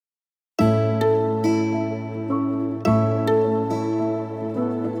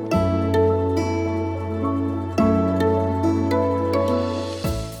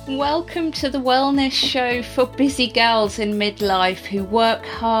welcome to the wellness show for busy gals in midlife who work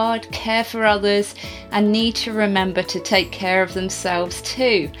hard, care for others, and need to remember to take care of themselves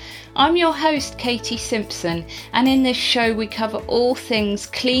too. I'm your host, Katie Simpson, and in this show we cover all things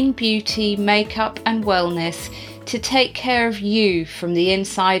clean beauty, makeup and wellness to take care of you from the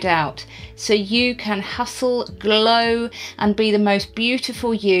inside out, so you can hustle, glow and be the most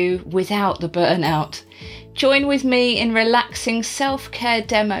beautiful you without the burnout. Join with me in relaxing self-care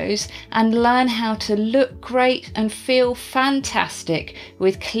demos and learn how to look great and feel fantastic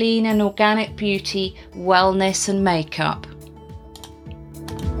with clean and organic beauty, wellness and makeup.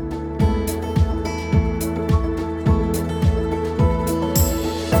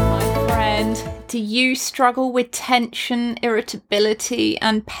 My friend, do you struggle with tension, irritability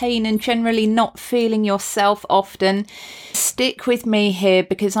and pain and generally not feeling yourself often? Stick with me here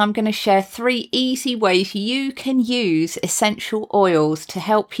because I'm going to share 3 easy ways you can use essential oils to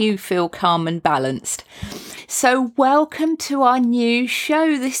help you feel calm and balanced. So welcome to our new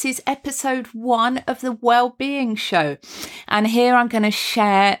show. This is episode 1 of the Wellbeing Show. And here I'm going to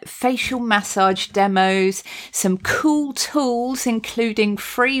share facial massage demos, some cool tools, including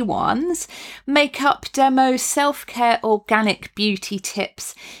free ones, makeup demos, self-care organic beauty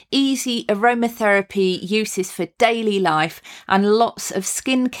tips, easy aromatherapy uses for daily life, and lots of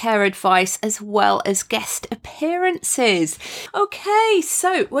skincare advice as well as guest appearances. Okay,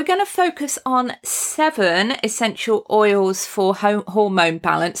 so we're going to focus on 7 essential oils for hormone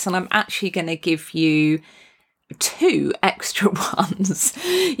balance, and I'm actually going to give you 2 extra ones.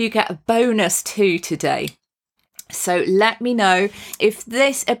 You get a bonus 2 today. So let me know if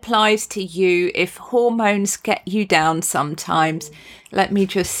this applies to you, if hormones get you down sometimes. Let me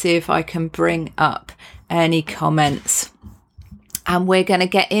just see if I can bring up any comments. And we're going to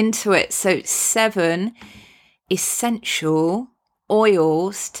get into it. So 7 essential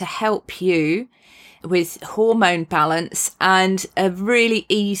oils to help you with hormone balance, and a really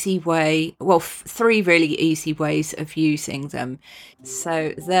easy way, 3 really easy ways of using them.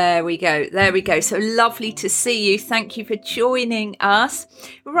 So there we go. So lovely to see you. Thank you for joining us.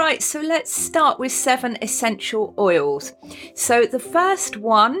 Right, so let's start with 7 essential oils. So the first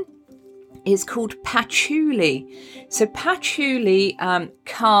one is called patchouli. So patchouli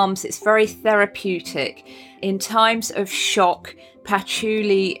calms, it's very therapeutic. In times of shock,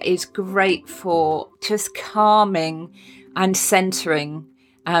 patchouli is great for just calming and centering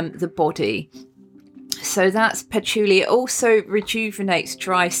the body. So that's patchouli. It also rejuvenates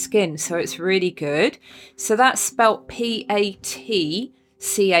dry skin, so it's really good. So that's spelt Patchouli.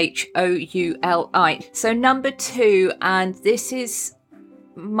 So number 2, and this is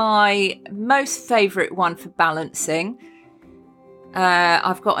my most favourite one for balancing.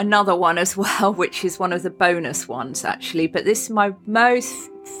 I've got another one as well, which is one of the bonus ones actually, but this is my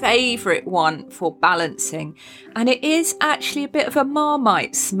most favourite one for balancing, and it is actually a bit of a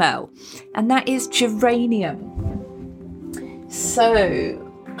Marmite smell, and that is geranium.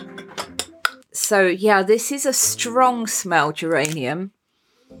 So yeah, this is a strong smell, geranium.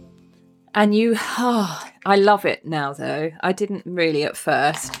 And I love it now though. I didn't really at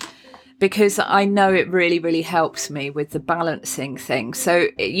first, because I know it really, really helps me with the balancing thing. So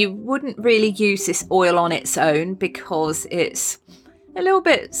you wouldn't really use this oil on its own because it's a little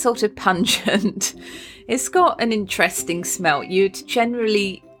bit sort of pungent. It's got an interesting smell. You'd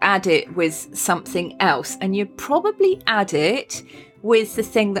generally add it with something else, and you'd probably add it with the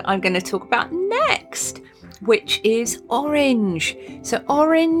thing that I'm going to talk about next, which is orange. So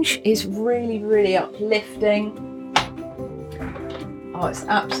orange is really, really uplifting. Oh, it's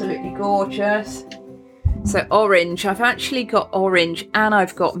absolutely gorgeous. So orange, I've actually got orange and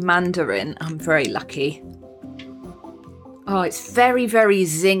I've got mandarin. I'm very lucky. Oh, it's very, very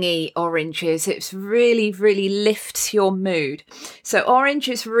zingy, oranges. It's really, really lifts your mood. So orange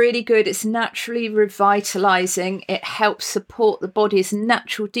is really good. It's naturally revitalizing. It helps support the body's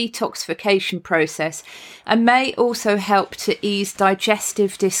natural detoxification process and may also help to ease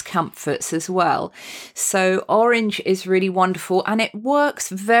digestive discomforts as well. So orange is really wonderful, and it works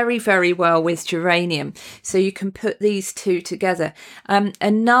very, very well with geranium. So you can put these 2 together.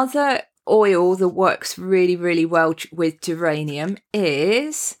 Another oil that works really, really well with geranium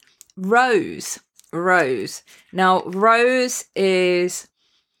is rose. Now, rose is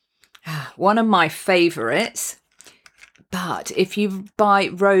one of my favorites, but if you buy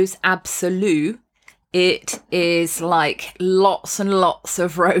Rose Absolute, it is like lots and lots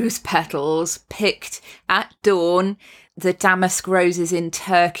of rose petals picked at dawn. The damask roses in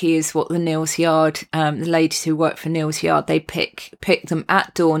Turkey is what the Neal's Yard, the ladies who work for Neal's Yard, they pick them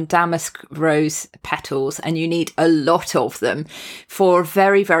at dawn, damask rose petals, and you need a lot of them for a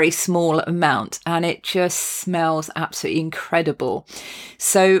very, very small amount, and it just smells absolutely incredible.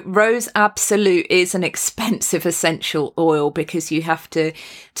 So Rose Absolute is an expensive essential oil because you have to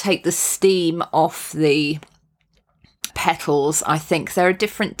take the steam off the petals. I think there are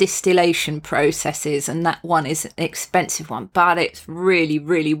different distillation processes, and that one is an expensive one, but it's really,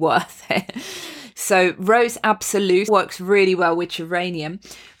 really worth it. So Rose Absolute works really well with geranium.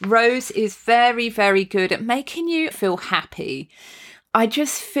 Rose is very, very good at making you feel happy. I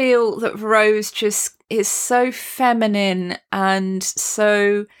just feel that Rose just is so feminine and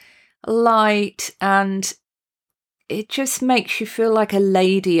so light, and it just makes you feel like a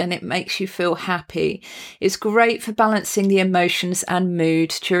lady, and it makes you feel happy. It's great for balancing the emotions and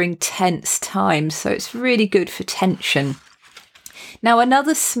mood during tense times. So it's really good for tension. Now,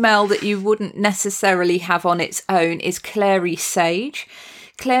 another smell that you wouldn't necessarily have on its own is clary sage.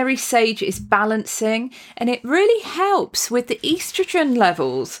 Clary sage is balancing, and it really helps with the estrogen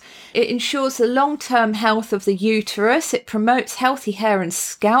levels. It ensures the long-term health of the uterus. It promotes healthy hair and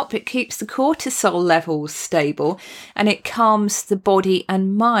scalp. It keeps the cortisol levels stable, and it calms the body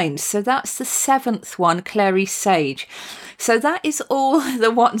and mind. So that's the 7th one, clary sage. So that is all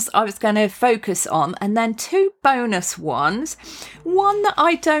the ones I was going to focus on. And then 2 bonus ones. One that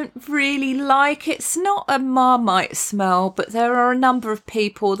I don't really like. It's not a Marmite smell, but there are a number of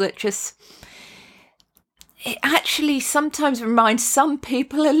people that just... It actually sometimes reminds some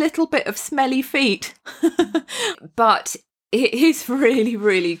people a little bit of smelly feet. But it is really,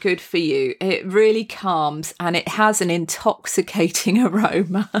 really good for you. It really calms, and it has an intoxicating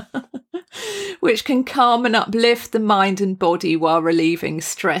aroma, which can calm and uplift the mind and body while relieving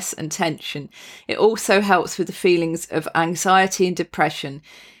stress and tension. It also helps with the feelings of anxiety and depression.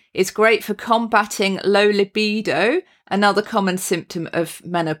 It's great for combating low libido, another common symptom of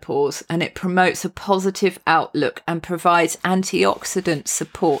menopause, and it promotes a positive outlook and provides antioxidant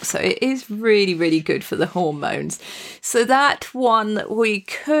support. So it is really, really good for the hormones. So that one that we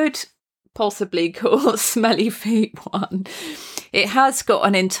could possibly call smelly feet one. It has got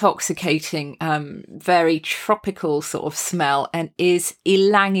an intoxicating, very tropical sort of smell, and is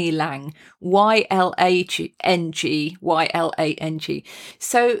ylang ylang, Y-L-A-N-G, Y-L-A-N-G.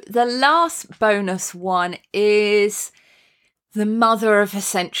 So the last bonus one is the mother of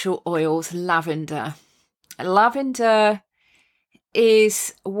essential oils, lavender. Lavender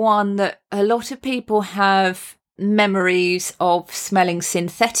is one that a lot of people have memories of smelling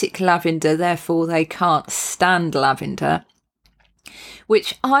synthetic lavender, therefore they can't stand lavender,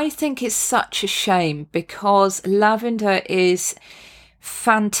 which I think is such a shame, because lavender is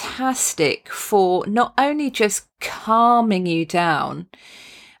fantastic for not only just calming you down,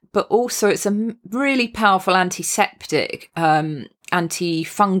 but also it's a really powerful antiseptic,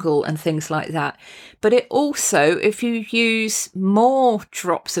 antifungal and things like that. But it also, if you use more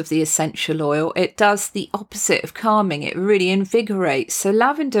drops of the essential oil, it does the opposite of calming. It really invigorates. So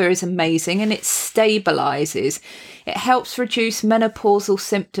lavender is amazing, and it stabilizes. It helps reduce menopausal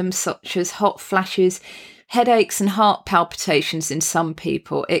symptoms such as hot flashes, headaches and heart palpitations in some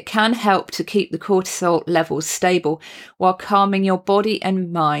people. It can help to keep the cortisol levels stable while calming your body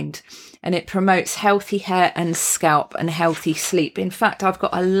and mind. And it promotes healthy hair and scalp and healthy sleep. In fact, I've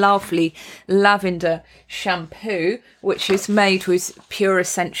got a lovely lavender shampoo, which is made with pure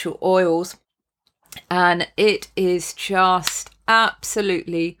essential oils. And it is just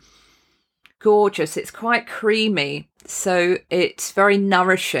absolutely gorgeous. It's quite creamy, so it's very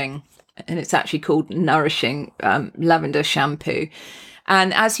nourishing. And it's actually called Nourishing Lavender Shampoo.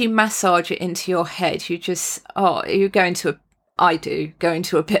 And as you massage it into your head, you just, you go into I do go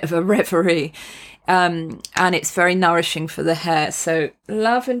into a bit of a reverie. And it's very nourishing for the hair. So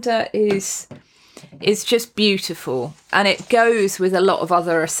lavender is just beautiful. And it goes with a lot of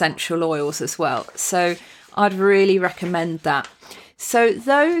other essential oils as well. So I'd really recommend that. So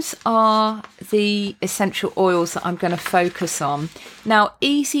those are the essential oils that I'm going to focus on. Now,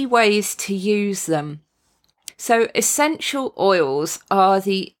 easy ways to use them. So essential oils are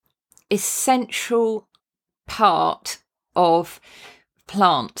the essential part of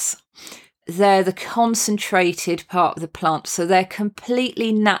plants. They're the concentrated part of the plant. So they're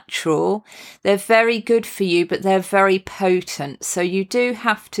completely natural. They're very good for you, but they're very potent. So you do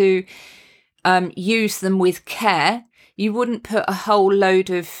have to use them with care. You wouldn't put a whole load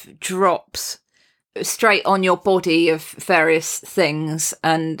of drops straight on your body of various things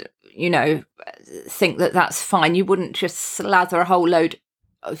and, think that that's fine. You wouldn't just slather a whole load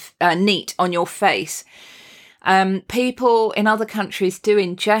of neat on your face. People in other countries do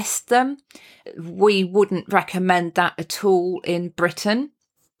ingest them. We wouldn't recommend that at all in Britain.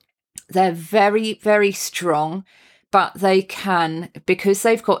 They're very, very strong, but they can, because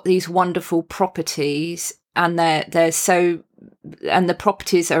they've got these wonderful properties, and they're so, and the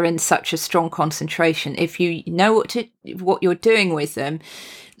properties are in such a strong concentration. If you know what you're doing with them,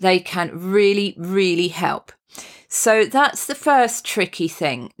 they can really, really help. So that's the first tricky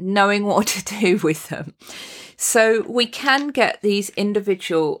thing, knowing what to do with them. So we can get these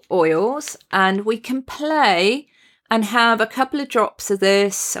individual oils, and we can play and have a couple of drops of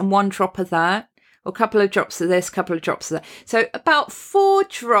this and 1 drop of that, or a couple of drops of this, couple of drops of that. So about 4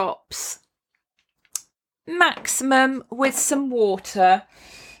 drops maximum with some water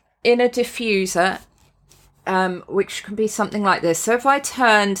in a diffuser, which can be something like this. So if I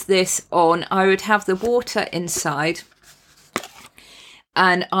turned this on, I would have the water inside,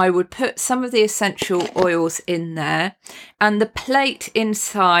 and I would put some of the essential oils in there, and the plate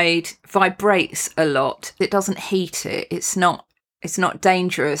inside vibrates a lot. It doesn't heat it. It's not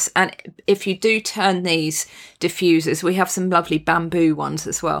dangerous. And if you do turn these diffusers, we have some lovely bamboo ones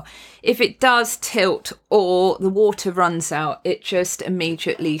as well. If it does tilt or the water runs out, it just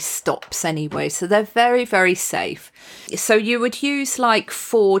immediately stops anyway. So they're very, very safe. So you would use like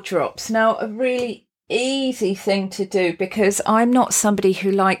 4 drops. Now, a really easy thing to do, because I'm not somebody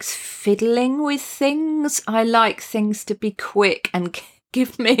who likes fiddling with things. I like things to be quick and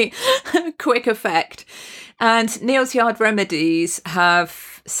give me a quick effect. And Neal's Yard Remedies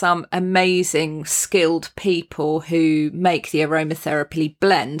have some amazing skilled people who make the aromatherapy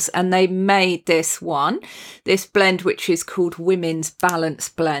blends, and they made this blend which is called Women's Balance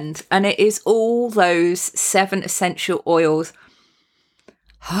Blend, and it is all those 7 essential oils.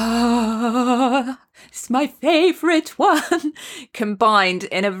 It's my favourite one, combined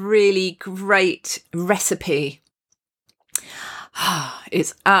in a really great recipe.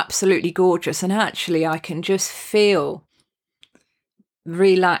 It's absolutely gorgeous, and actually I can just feel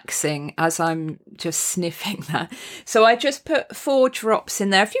relaxing as I'm just sniffing that. So I just put 4 drops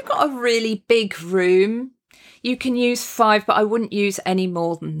in there. If you've got a really big room, you can use 5, but I wouldn't use any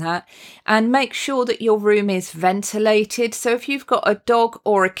more than that. And make sure that your room is ventilated. So if you've got a dog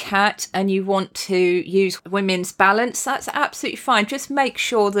or a cat and you want to use Women's Balance, that's absolutely fine. Just make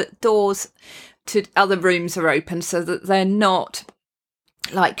sure that doors to other rooms are open, so that they're not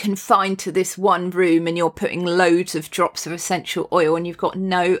like confined to this one room and you're putting loads of drops of essential oil and you've got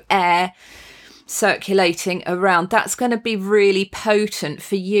no air circulating around. That's going to be really potent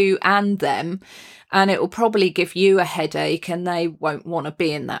for you and them, and it will probably give you a headache, and they won't want to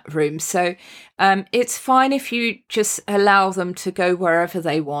be in that room. So it's fine if you just allow them to go wherever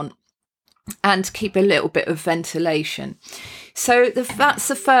they want and keep a little bit of ventilation. So that's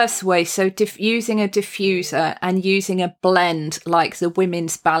the first way. So using a diffuser and using a blend like the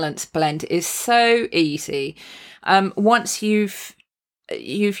Women's Balance Blend is so easy. Once you've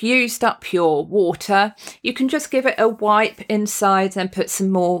used up your water, you can just give it a wipe inside and put some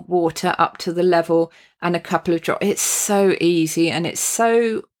more water up to the level and a couple of drops. It's so easy, and it's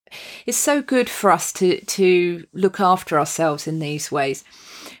so good for us to look after ourselves in these ways,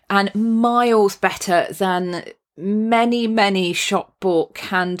 and miles better than many shop bought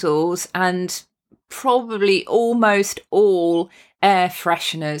candles, and probably almost all air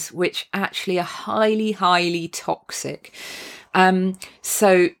fresheners, which actually are highly toxic.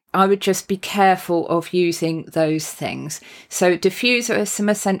 So I would just be careful of using those things. So diffuser with some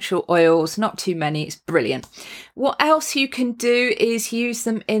essential oils, not too many, it's brilliant. What else you can do is use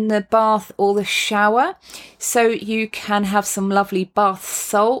them in the bath or the shower. So you can have some lovely bath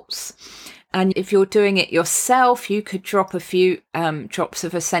salts. And if you're doing it yourself, you could drop a few drops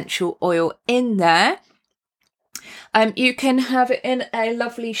of essential oil in there. You can have it in a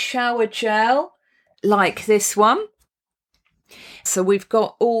lovely shower gel like this one. So we've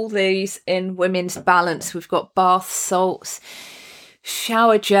got all these in Women's Balance. We've got bath salts,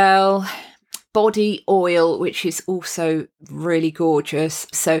 shower gel, body oil, which is also really gorgeous.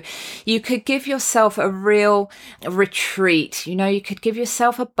 So you could give yourself a real retreat. You know, you could give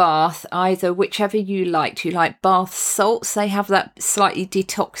yourself a bath, either whichever you like. You like bath salts, they have that slightly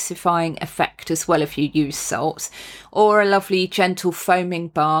detoxifying effect as well if you use salts, or a lovely gentle foaming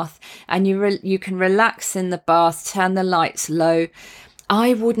bath, and you can relax in the bath, turn the lights low.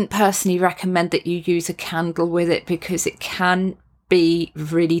 I wouldn't personally recommend that you use a candle with it, because it can be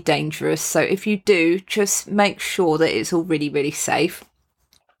really dangerous. So if you do, just make sure that it's all really safe,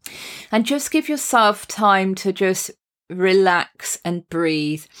 and just give yourself time to just relax and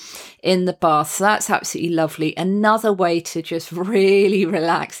breathe in the bath. So that's absolutely lovely. Another way to just really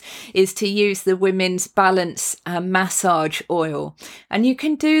relax is to use the Women's Balance massage oil. And you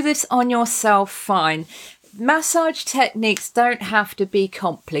can do this on yourself fine. Massage techniques don't have to be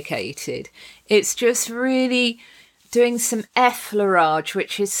complicated. It's just really doing some effleurage,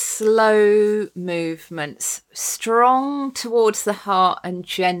 which is slow movements, strong towards the heart and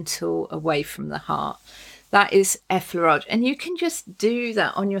gentle away from the heart. That is effleurage. And you can just do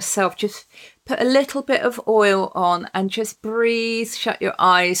that on yourself. Just put a little bit of oil on and just breathe, shut your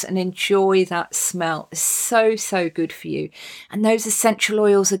eyes and enjoy that smell. It's so, so good for you. And those essential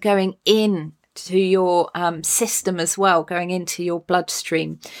oils are going in to your system as well, going into your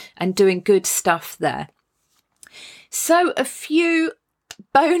bloodstream and doing good stuff there. So a few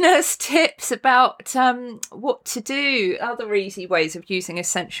bonus tips about what to do, other easy ways of using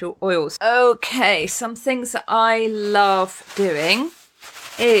essential oils. Okay, some things that I love doing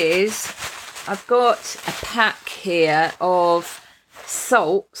is I've got a pack here of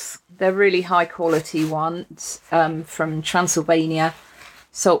salts. They're really high quality ones from Transylvania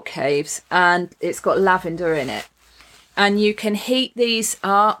Salt Caves, and it's got lavender in it. And you can heat these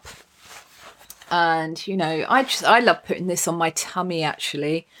up. And, you know, I love putting this on my tummy,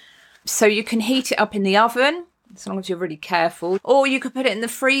 actually. So you can heat it up in the oven, as long as you're really careful. Or you could put it in the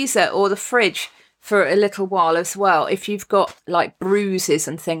freezer or the fridge for a little while as well, if you've got, like, bruises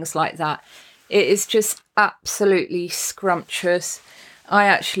and things like that. It is just absolutely scrumptious. I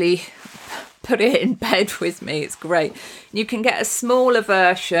actually put it in bed with me. It's great. You can get a smaller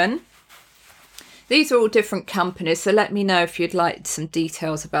version. These are all different companies, so let me know if you'd like some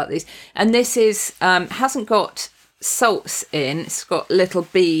details about these. And this is hasn't got salts in, it's got little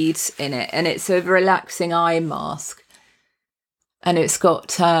beads in it, and it's a relaxing eye mask. And it's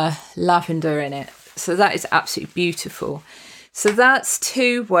got lavender in it. So that is absolutely beautiful. So that's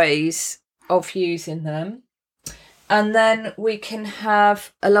 2 ways of using them. And then we can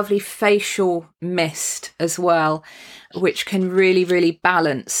have a lovely facial mist as well, which can really, really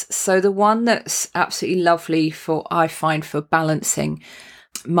balance. So the one that's absolutely lovely I find for balancing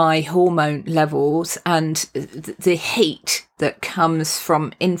my hormone levels and the heat that comes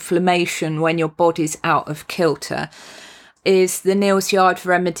from inflammation when your body's out of kilter, is the Neal's Yard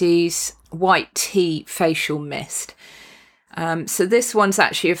Remedies White Tea Facial Mist. So this one's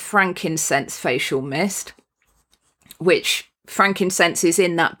actually a frankincense facial mist, which frankincense is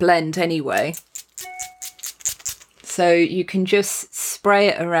in that blend anyway. So you can just spray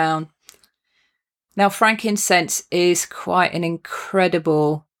it around. Now, frankincense is quite an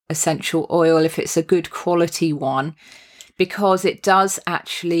incredible essential oil if it's a good quality one, because it does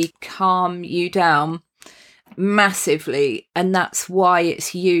actually calm you down massively. And that's why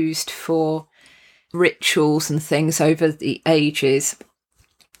it's used for rituals and things over the ages.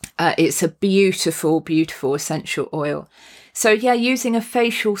 It's a beautiful, beautiful essential oil. So yeah, using a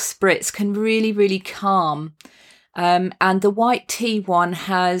facial spritz can really, really calm. And the white tea one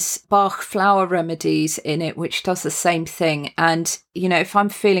has Bach flower remedies in it, which does the same thing. And, you know, if I'm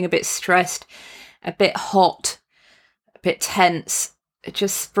feeling a bit stressed, a bit hot, a bit tense,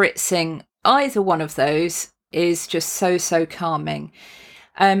 just spritzing either one of those is just so, so calming.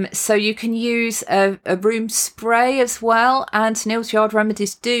 So you can use a room spray as well, and Neal's Yard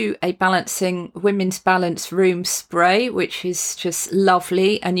Remedies do a women's balance room spray, which is just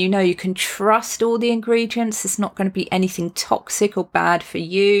lovely. And you know, you can trust all the ingredients. It's not going to be anything toxic or bad for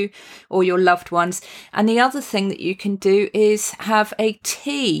you or your loved ones. And the other thing that you can do is have a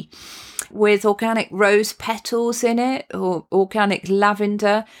tea with organic rose petals in it or organic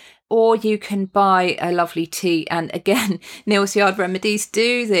lavender. Or you can buy a lovely tea. And again, Neal's Yard Remedies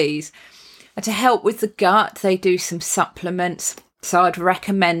do these. And to help with the gut, they do some supplements. So I'd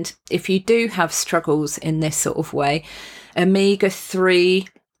recommend, if you do have struggles in this sort of way, omega-3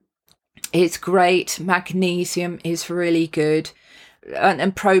 is great. Magnesium is really good.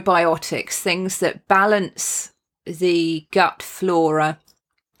 And probiotics, things that balance the gut flora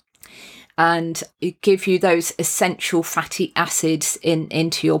and give you those essential fatty acids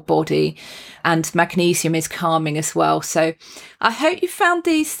into your body. And magnesium is calming as well. So I hope you found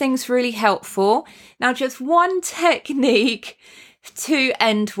these things really helpful. Now, just one technique to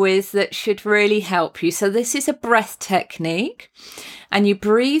end with that should really help you. So this is a breath technique, and you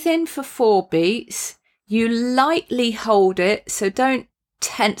breathe in for 4 beats. You lightly hold it. So don't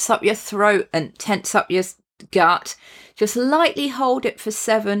tense up your throat and tense up your gut. Just lightly hold it for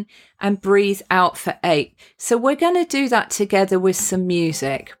 7 and breathe out for 8. So we're going to do that together with some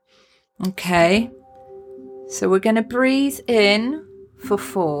music. Okay. So we're going to breathe in for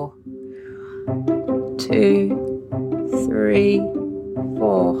 4, 2, 3,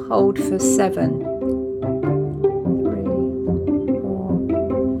 4. Hold for 7. 3,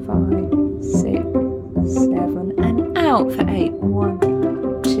 4, 5, 6, 7. And out for 8. 1,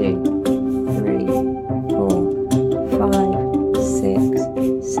 2, 3, 4, 5,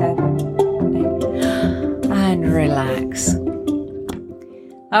 6, 7, 8. And relax.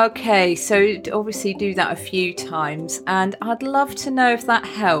 Okay, so obviously do that a few times, and I'd love to know if that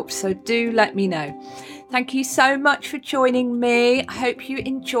helps, so do let me know. Thank you so much for joining me. I hope you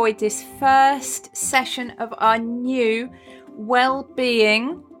enjoyed this first session of our new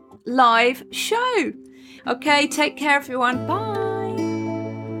Wellbeing live show. Okay, take care everyone. Bye.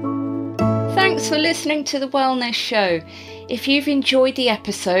 Thanks for listening to the Wellness Show. If you've enjoyed the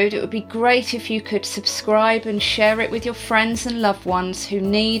episode, it would be great if you could subscribe and share it with your friends and loved ones who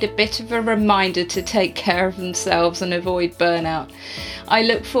need a bit of a reminder to take care of themselves and avoid burnout. I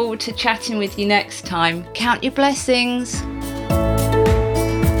look forward to chatting with you next time. Count your blessings.